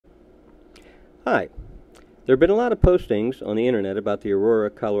Hi. There have been a lot of postings on the internet about the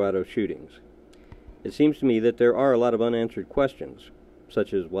Aurora, Colorado shootings. It seems to me that there are a lot of unanswered questions,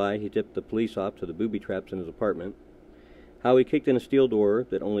 such as why he tipped the police off to the booby traps in his apartment, how he kicked in a steel door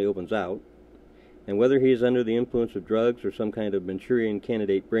that only opens out, and whether he is under the influence of drugs or some kind of Manchurian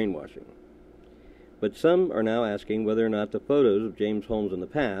candidate brainwashing. But some are now asking whether or not the photos of James Holmes in the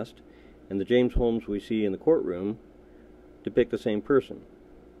past and the James Holmes we see in the courtroom depict the same person.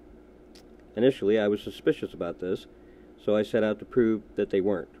 Initially, I was suspicious about this, so I set out to prove that they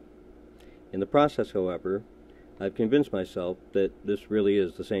weren't. In the process, however, I've convinced myself that this really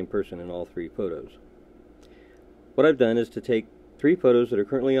is the same person in all three photos. What I've done is to take three photos that are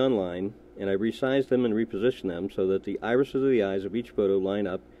currently online, and I resized them and repositioned them so that the irises of the eyes of each photo line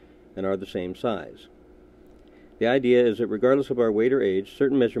up and are the same size. The idea is that regardless of our weight or age,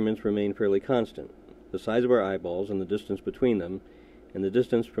 certain measurements remain fairly constant: the size of our eyeballs and the distance between them, and the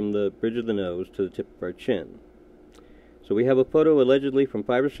distance from the bridge of the nose to the tip of our chin. So we have a photo allegedly from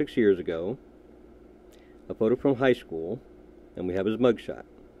 5 or 6 years ago, a photo from high school, and we have his mugshot.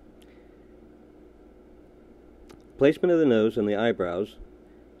 Placement of the nose and the eyebrows,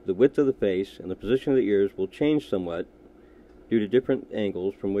 the width of the face, and the position of the ears will change somewhat due to different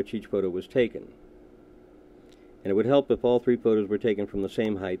angles from which each photo was taken. And it would help if all three photos were taken from the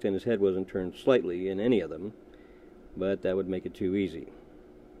same height and his head wasn't turned slightly in any of them, but that would make it too easy.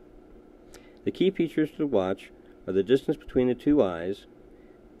 The key features to watch are the distance between the two eyes,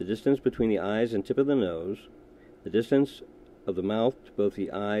 the distance between the eyes and tip of the nose, the distance of the mouth to both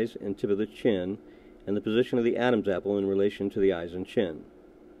the eyes and tip of the chin, and the position of the Adam's apple in relation to the eyes and chin.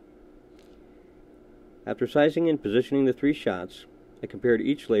 After sizing and positioning the three shots, I compared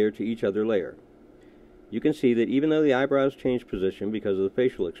each layer to each other layer. You can see that even though the eyebrows change position because of the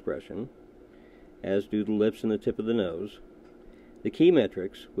facial expression, as do the lips and the tip of the nose, the key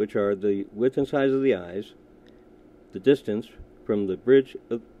metrics, which are the width and size of the eyes, the distance from the bridge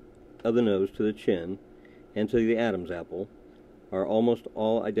of the nose to the chin and to the Adam's apple, are almost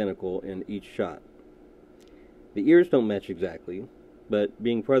all identical in each shot. The ears don't match exactly, but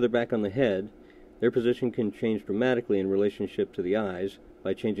being farther back on the head, their position can change dramatically in relationship to the eyes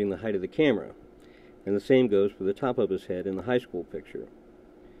by changing the height of the camera, and the same goes for the top of his head in the high school picture.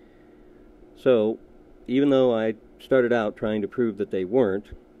 So, even though I started out trying to prove that they weren't,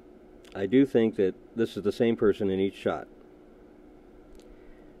 I do think that this is the same person in each shot.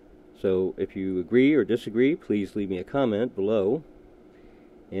 So, if you agree or disagree, please leave me a comment below,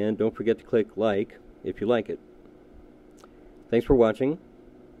 and don't forget to click like if you like it. Thanks for watching,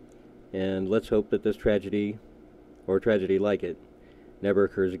 and let's hope that this tragedy, or tragedy like it, never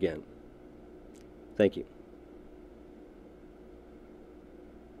occurs again. Thank you.